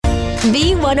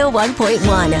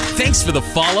B101.1. Thanks for the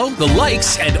follow, the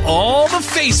likes, and all the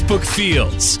Facebook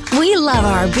fields. We love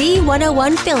our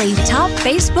B101 Philly top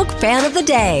Facebook fan of the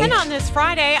day. And on this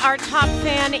Friday, our top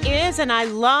fan is, and I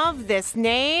love this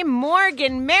name,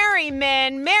 Morgan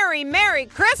Merriman. Merry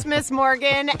Christmas,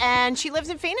 Morgan. And she lives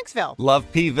in Phoenixville.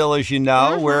 Love P-ville, as you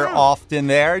know. We're often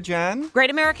there, Jen.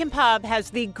 Great American Pub has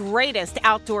the greatest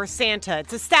outdoor Santa.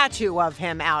 It's a statue of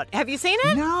him out. Have you seen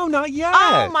it? No, not yet.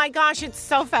 Oh, my gosh, it's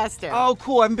so festive. Oh,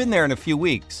 cool. I haven't been there in a few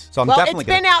weeks, so I'm well, definitely it's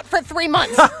been out for 3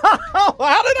 months. How did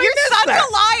I You're miss such that?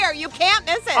 a liar. You can't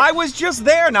miss it. I was just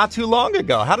there not too long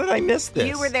ago. How did I miss this?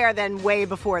 You were there then way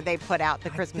before they put out the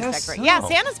Christmas decoration. so. Yeah,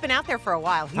 Santa's been out there for a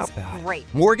while. He's bad. great.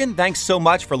 Morgan, thanks so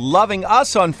much for loving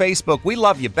us on Facebook. We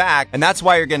love you back, and that's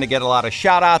why you're going to get a lot of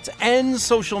shout-outs and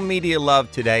social media love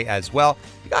today as well.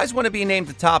 If you guys want to be named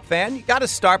the top fan, you got to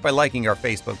start by liking our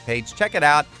Facebook page. Check it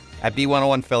out at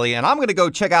B101 Philly, and I'm going to go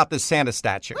check out this Santa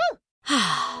statue.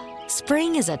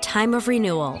 Spring is a time of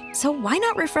renewal, so why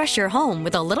not refresh your home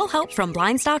with a little help from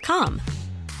Blinds.com?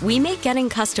 We make getting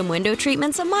custom window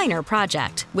treatments a minor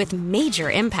project with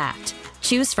major impact.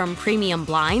 Choose from premium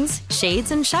blinds, shades,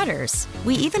 and shutters.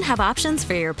 We even have options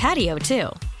for your patio, too.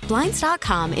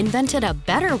 Blinds.com invented a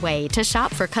better way to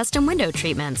shop for custom window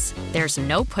treatments. There's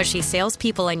no pushy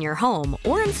salespeople in your home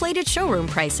or inflated showroom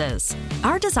prices.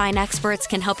 Our design experts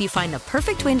can help you find the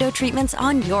perfect window treatments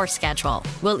on your schedule.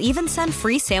 We'll even send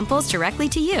free samples directly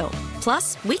to you.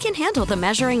 Plus, we can handle the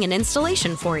measuring and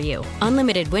installation for you.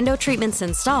 Unlimited window treatments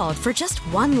installed for just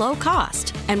one low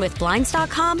cost. And with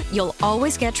Blinds.com, you'll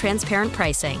always get transparent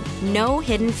pricing. No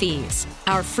hidden fees.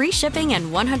 Our free shipping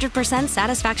and 100%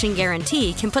 satisfaction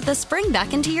guarantee can put the spring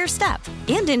back into your step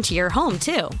and into your home,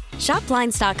 too. Shop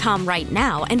Blinds.com right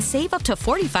now and save up to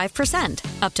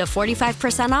 45%. Up to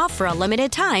 45% off for a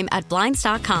limited time at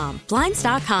Blinds.com.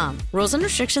 Blinds.com. Rules and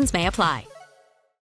restrictions may apply.